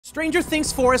Stranger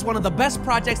Things 4 is one of the best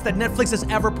projects that Netflix has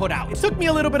ever put out. It took me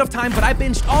a little bit of time, but I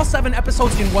binged all 7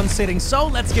 episodes in one sitting, so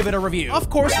let's give it a review. Of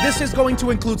course, this is going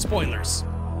to include spoilers.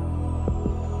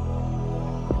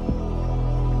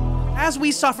 As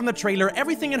we saw from the trailer,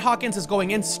 everything in Hawkins is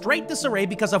going in straight disarray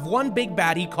because of one big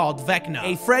baddie called Vecna,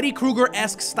 a Freddy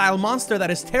Krueger-esque style monster that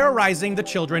is terrorizing the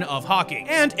children of Hawkins.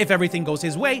 And if everything goes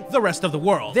his way, the rest of the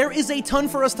world. There is a ton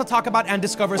for us to talk about and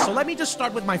discover, so let me just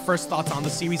start with my first thoughts on the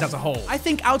series as a whole. I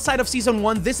think outside of season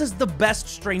 1, this is the best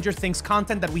Stranger Things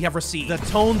content that we have received. The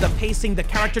tone, the pacing, the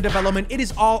character development, it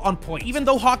is all on point. Even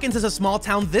though Hawkins is a small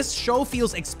town, this show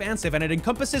feels expansive and it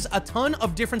encompasses a ton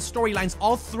of different storylines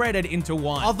all threaded into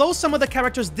one. Although some of the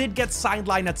characters did get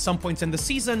sidelined at some points in the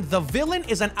season, the villain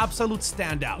is an absolute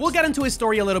standout. We'll get into his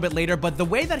story a little bit later, but the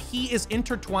way that he is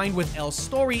intertwined with Elle's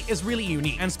story is really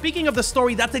unique. And speaking of the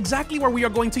story, that's exactly where we are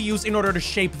going to use in order to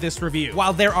shape this review.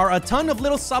 While there are a ton of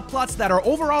little subplots that are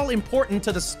overall important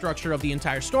to the structure of the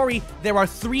entire story, there are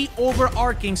 3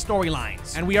 overarching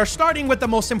storylines. And we are starting with the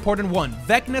most important one,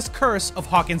 Vecna's curse of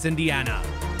Hawkins, Indiana.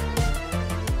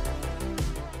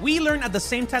 We learn at the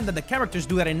same time that the characters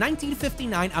do that in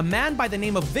 1959, a man by the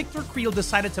name of Victor Creel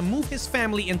decided to move his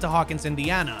family into Hawkins,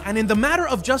 Indiana. And in the matter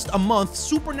of just a month,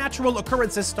 supernatural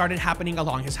occurrences started happening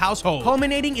along his household,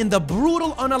 culminating in the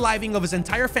brutal unaliving of his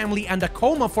entire family and a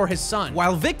coma for his son,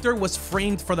 while Victor was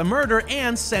framed for the murder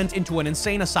and sent into an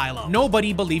insane asylum.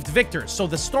 Nobody believed Victor, so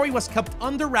the story was kept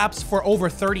under wraps for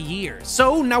over 30 years.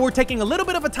 So now we're taking a little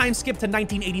bit of a time skip to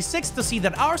 1986 to see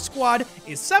that our squad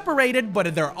is separated,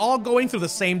 but they're all going through the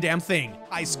same damn thing,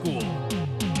 high school.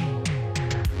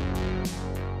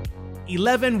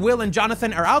 11, Will, and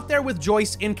Jonathan are out there with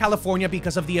Joyce in California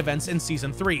because of the events in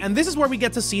season 3. And this is where we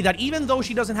get to see that even though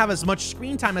she doesn't have as much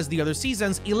screen time as the other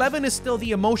seasons, 11 is still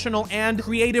the emotional and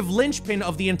creative linchpin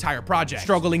of the entire project.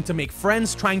 Struggling to make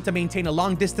friends, trying to maintain a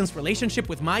long-distance relationship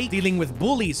with Mike, dealing with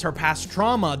bullies, her past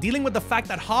trauma, dealing with the fact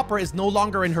that Hopper is no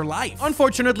longer in her life.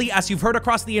 Unfortunately, as you've heard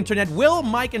across the internet, Will,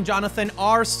 Mike, and Jonathan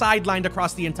are sidelined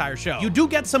across the entire show. You do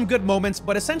get some good moments,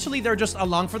 but essentially they're just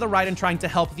along for the ride and trying to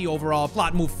help the overall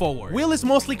plot move forward. Will is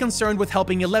mostly concerned with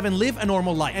helping 11 live a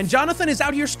normal life, and Jonathan is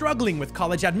out here struggling with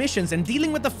college admissions and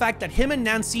dealing with the fact that him and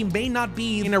Nancy may not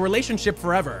be in a relationship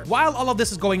forever. While all of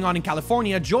this is going on in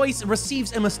California, Joyce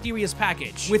receives a mysterious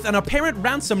package with an apparent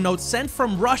ransom note sent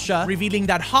from Russia revealing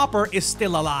that Hopper is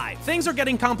still alive. Things are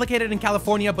getting complicated in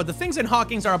California, but the things in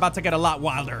Hawkins are about to get a lot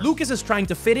wilder. Lucas is trying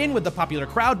to fit in with the popular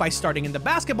crowd by starting in the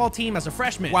basketball team as a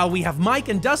freshman, while we have Mike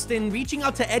and Dustin reaching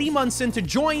out to Eddie Munson to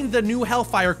join the new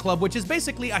Hellfire Club, which is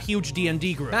basically a huge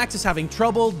D&D group. Max is having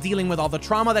trouble dealing with all the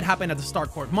trauma that happened at the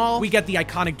Starcourt Mall. We get the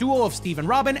iconic duo of Steve and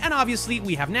Robin, and obviously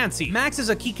we have Nancy. Max is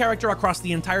a key character across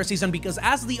the entire season because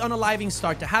as the unalivings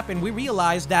start to happen, we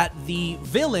realize that the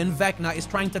villain, Vecna, is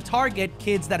trying to target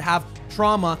kids that have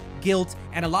trauma, guilt,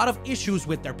 and a lot of issues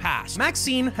with their past.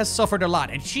 Maxine has suffered a lot,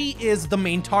 and she is the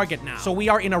main target now. So we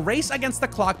are in a race against the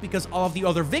clock because all of the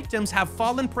other victims have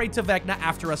fallen prey to Vecna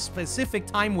after a specific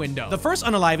time window. The first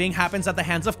unaliving happens at the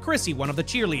hands of Chrissy, one of the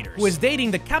cheerleaders, who is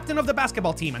dating the captain of the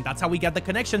basketball team, and that's how we get the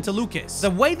connection to Lucas.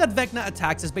 The way that Vecna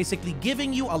attacks is basically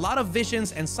giving you a lot of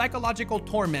visions and psychological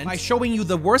torment by showing you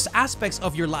the worst aspects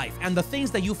of your life and the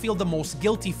things that you feel the most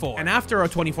guilty for. And after a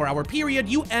 24-hour period,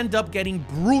 you end up getting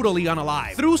brutally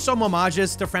unalived. Through some homages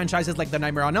to franchises like The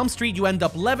Nightmare on Elm Street, you end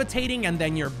up levitating and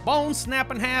then your bones snap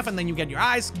in half and then you get your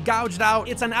eyes gouged out.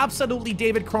 It's an absolutely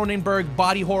David Cronenberg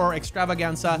body horror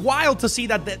extravaganza. Wild to see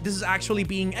that this is actually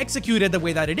being executed the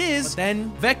way that it is, but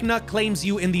then Vecna claims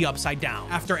you in the Upside Down.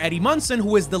 After Eddie Munson,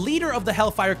 who is the leader of the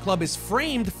Hellfire Club, is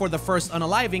framed for the first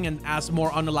unaliving, and as more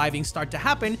unalivings start to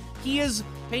happen, he is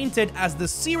painted as the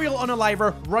serial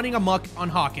unaliver running amok on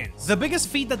Hawkins. The biggest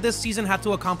feat that this season had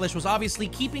to accomplish was obviously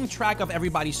keeping track of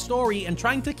everybody's story and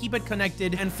trying to keep it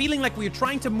connected and feeling like we are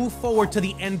trying to move forward to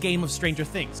the end game of Stranger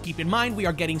Things. Keep in mind, we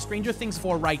are getting Stranger Things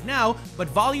 4 right now, but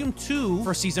Volume 2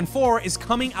 for Season 4 is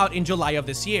coming out in July of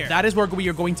this year. That is where we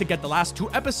are going to get the last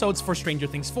 2 episodes for Stranger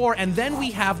Things 4, and then we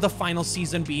have the final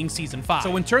season being Season 5.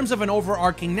 So in terms of an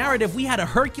overarching narrative, we had a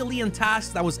Herculean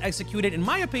task that was executed, in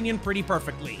my opinion, pretty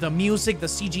perfectly. The music, the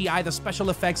CGI, the special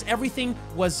effects, everything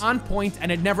was on point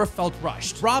and it never felt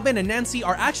rushed. Robin and Nancy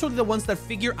are actually the ones that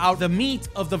figure out the meat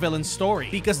of the villain's story,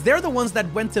 because they're the ones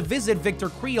that went to visit Victor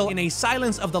Creel in a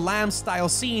Silence of the Lambs style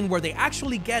scene where they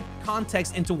actually get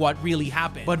context into what really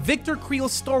happened. But Victor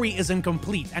Creel's story is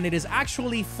incomplete, and it is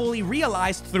actually fully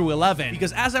realized through 11,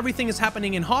 because as everything is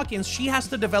happening in Hawkins, she has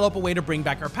to develop a way to bring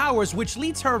back her powers, which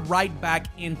leads her right back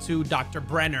into Dr.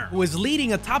 Brenner, who is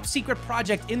leading a top secret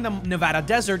project in the Nevada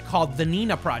desert called the Nina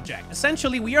Retina project.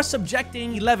 Essentially, we are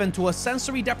subjecting 11 to a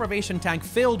sensory deprivation tank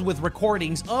filled with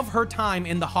recordings of her time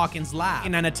in the Hawkins lab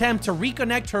in an attempt to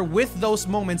reconnect her with those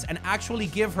moments and actually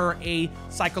give her a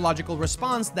psychological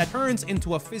response that turns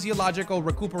into a physiological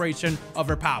recuperation of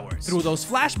her powers. Through those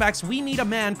flashbacks, we meet a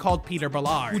man called Peter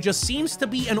Ballard, who just seems to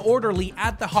be an orderly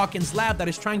at the Hawkins lab that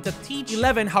is trying to teach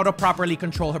 11 how to properly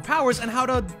control her powers and how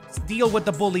to deal with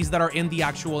the bullies that are in the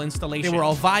actual installation. They were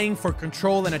all vying for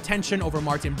control and attention over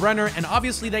Martin Brenner, and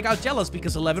obviously they got jealous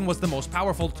because 11 was the most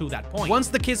powerful to that point. Once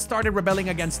the kids started rebelling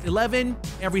against 11,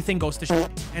 everything goes to shit.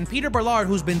 And Peter Ballard,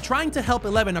 who's been trying to help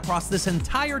 11 across this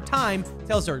entire time,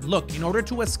 tells her, look, in order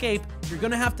to escape, you're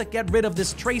gonna have to get rid of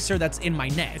this tracer that's in my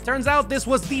neck. It turns out this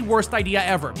was the worst idea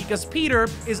ever, because Peter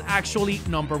is actually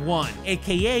number 1,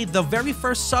 aka the very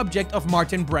first subject of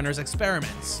Martin Brenner's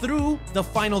experiments. Through the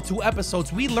final 2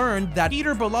 episodes, we learned that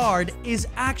Peter Ballard is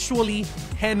actually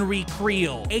Henry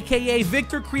Creel, aka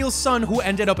Victor Creel's son, who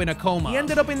ended up in a coma. He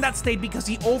ended up in that state because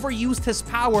he overused his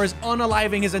powers,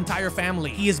 unaliving his entire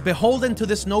family. He is beholden to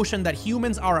this notion that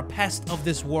humans are a pest of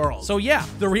this world. So yeah,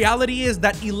 the reality is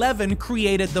that 11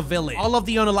 created the villain. All of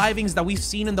the unalivings that we've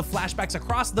seen in the flashbacks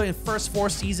across the first 4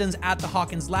 seasons at the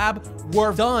Hawkins lab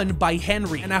were done by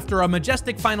Henry. And after a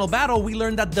majestic final battle, we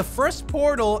learned that the first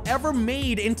portal ever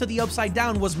made into the Upside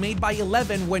Down was made by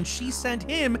 11 when she sent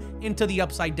him into the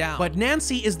Upside Down. But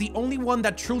Nancy is the only one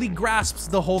that truly grasps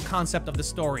the whole concept of the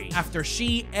story. After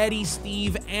she, Eddie,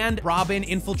 Steve, and Robin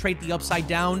infiltrate the Upside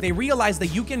Down, they realize that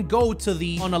you can go to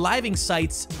the unaliving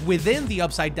sites within the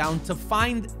Upside Down to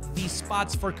find these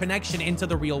spots for connection into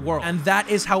the real world. And that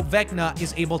is how Vecna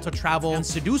is able to travel and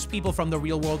seduce people from the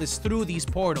real world, is through these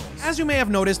portals. As you may have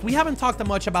noticed, we haven't talked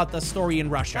much about the story in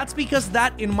Russia. That's because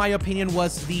that, in my opinion,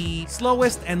 was the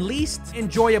slowest and least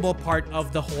enjoyable part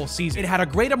of the whole season. It had a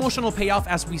great emotional payoff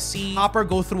as we see Hopper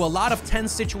go through a lot of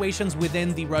tense situations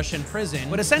within the Russian prison,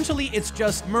 but essentially it's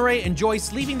just Murray and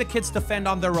Joyce leaving the kids to fend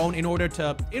on their own in order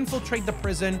to infiltrate the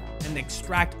prison and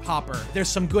extract Hopper. There's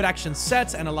some good action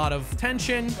sets and a lot of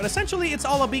tension, but essentially it's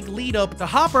all a big lead up to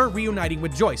Hopper reuniting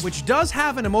with Joyce, which does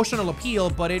have an emotional appeal,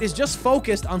 but it is just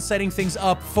focused on setting things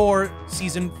up for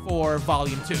season 4,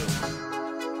 volume 2.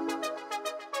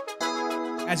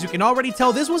 As you can already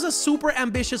tell, this was a super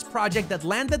ambitious project that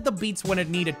landed the beats when it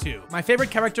needed to. My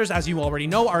favorite characters, as you already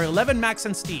know, are 11, Max,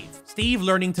 and Steve. Steve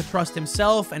learning to trust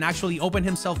himself and actually open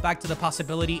himself back to the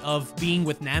possibility of being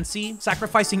with Nancy,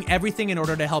 sacrificing everything in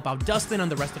order to help out Dustin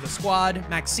and the rest of the squad.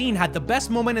 Maxine had the best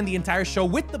moment in the entire show,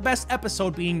 with the best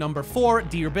episode being number 4,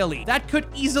 Dear Billy. That could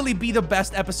easily be the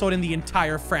best episode in the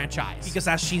entire franchise, because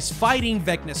as she's fighting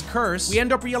Vecna's curse, we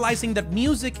end up realizing that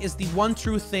music is the one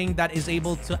true thing that is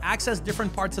able to access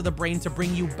different parts of the brain to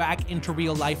bring you back into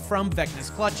real life from Vecna's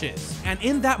clutches. And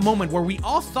in that moment where we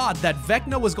all thought that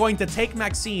Vecna was going to take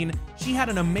Maxine, she had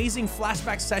an amazing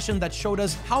flashback session that showed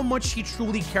us how much she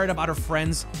truly cared about her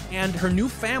friends and her new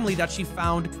family that she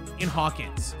found in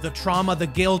Hawkins. The trauma, the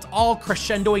guilt, all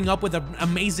crescendoing up with an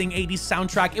amazing 80s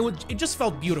soundtrack. It just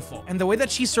felt beautiful. And the way that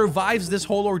she survives this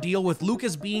whole ordeal, with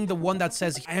Lucas being the one that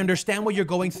says, I understand what you're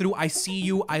going through, I see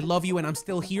you, I love you, and I'm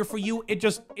still here for you, it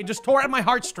just tore at my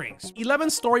heartstrings.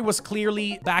 11's story was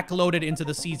clearly backloaded into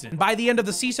the season. By the end of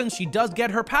the season, she does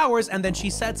get her powers, and then she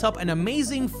sets up an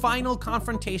amazing final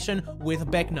confrontation with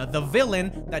Vecna, the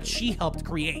villain that she helped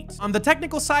create. On the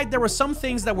technical side, there were some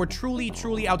things that were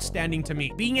truly outstanding to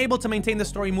me. Being able to maintain the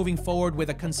story moving forward with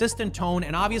a consistent tone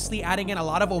and obviously adding in a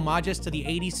lot of homages to the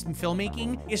 80s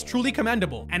filmmaking is truly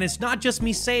commendable. And it's not just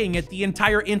me saying it, the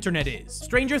entire internet is.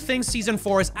 Stranger Things Season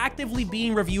 4 is actively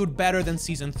being reviewed better than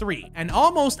Season 3, and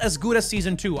almost as good as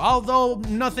Season 2, although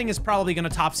nothing is probably gonna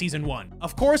top Season 1.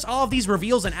 Of course, all of these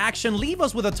reveals and action leave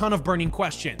us with a ton of burning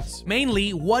questions.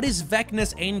 Mainly, what is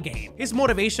Vecna's endgame? His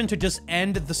motivation to just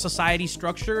end the society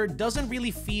structure doesn't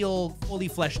really feel fully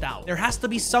fleshed out. There has to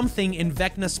be something in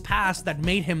Vecna's past that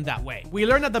made him that way. We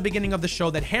learned at the beginning of the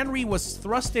show that Henry was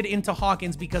thrusted into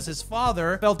Hawkins because his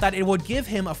father felt that it would give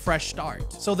him a fresh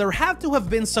start. So there had to have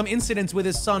been some incidents with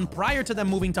his son prior to them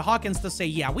moving to Hawkins to say,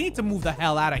 yeah, we need to move the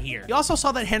hell out of here. He also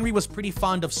saw that Henry was pretty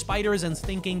fond of spiders and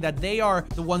thinking that they are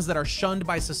the ones that are shunned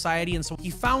by society, and so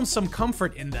he found some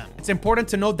comfort in them. It's important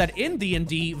to note that in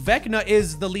D&D, Vecna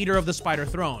is the leader of the Spider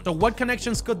Throne. So what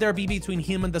connections could there be between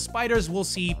him and the spiders? We'll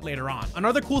see later on.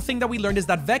 Another cool thing that we learned is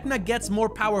that Vecna gets more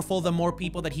powerful the more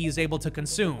people that he is able to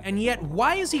consume. And yet,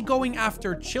 why is he going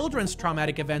after children's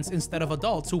traumatic events instead of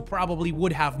adults who probably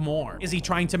would have more? Is he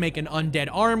trying to make an undead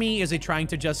army? Is he trying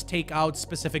to just take out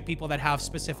specific people that have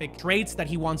specific traits that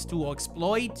he wants to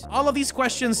exploit? All of these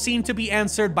questions seem to to be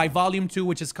answered by Volume 2,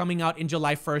 which is coming out in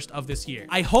July 1st of this year.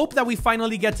 I hope that we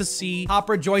finally get to see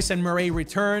Hopper, Joyce, and Murray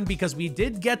return, because we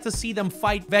did get to see them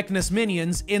fight Vecna's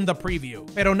minions in the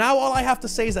preview. But now all I have to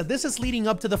say is that this is leading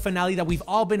up to the finale that we've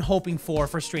all been hoping for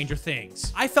Stranger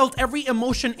Things. I felt every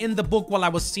emotion in the book while I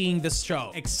was seeing this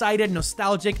show. Excited,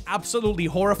 nostalgic, absolutely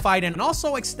horrified, and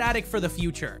also ecstatic for the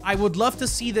future. I would love to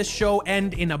see this show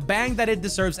end in a bang that it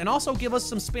deserves, and also give us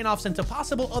some spin-offs into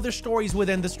possible other stories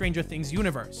within the Stranger Things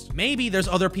universe. Maybe there's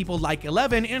other people like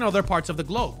 11 in other parts of the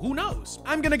globe. Who knows?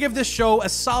 I'm gonna give this show a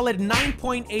solid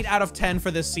 9.8 out of 10 for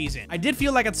this season. I did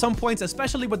feel like at some points,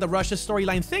 especially with the Russia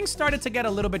storyline, things started to get a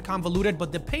little bit convoluted,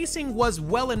 but the pacing was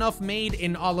well enough made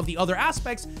in all of the other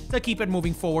aspects to keep it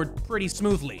moving forward pretty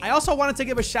smoothly. I also wanted to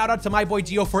give a shout out to my boy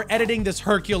Gio for editing this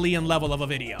Herculean level of a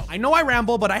video. I know I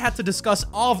ramble, but I had to discuss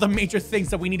all of the major things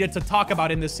that we needed to talk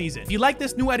about in this season. If you like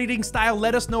this new editing style,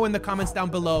 let us know in the comments down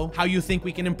below how you think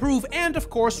we can improve, and of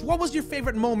course, what was your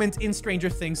favorite moment in Stranger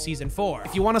Things Season 4?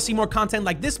 If you want to see more content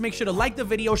like this, make sure to like the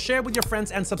video, share it with your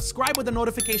friends, and subscribe with the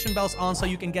notification bells on so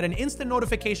you can get an instant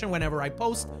notification whenever I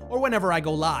post or whenever I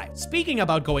go live. Speaking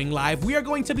about going live, we are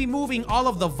going to be moving all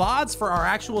of the VODs for our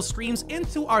actual streams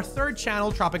into our third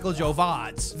channel, Tropical Joe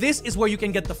VODs. This is where you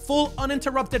can get the full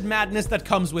uninterrupted madness that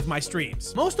comes with my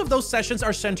streams. Most of those sessions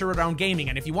are centered around gaming,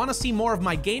 and if you want to see more of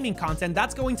my gaming content,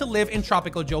 that's going to live in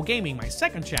Tropical Joe Gaming, my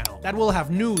second channel. That will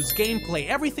have news, gameplay,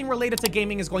 everything related to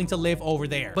gaming is going to live over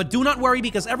there. But do not worry,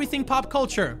 because everything pop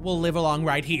culture will live along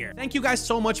right here. Thank you guys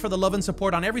so much for the love and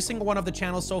support on every single one of the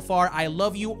channels so far. I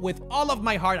love you with all of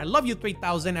my heart. I love you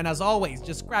 3000, and as always,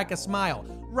 just crack a smile,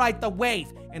 ride the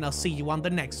wave, and I'll see you on the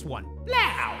next one.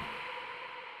 Blow!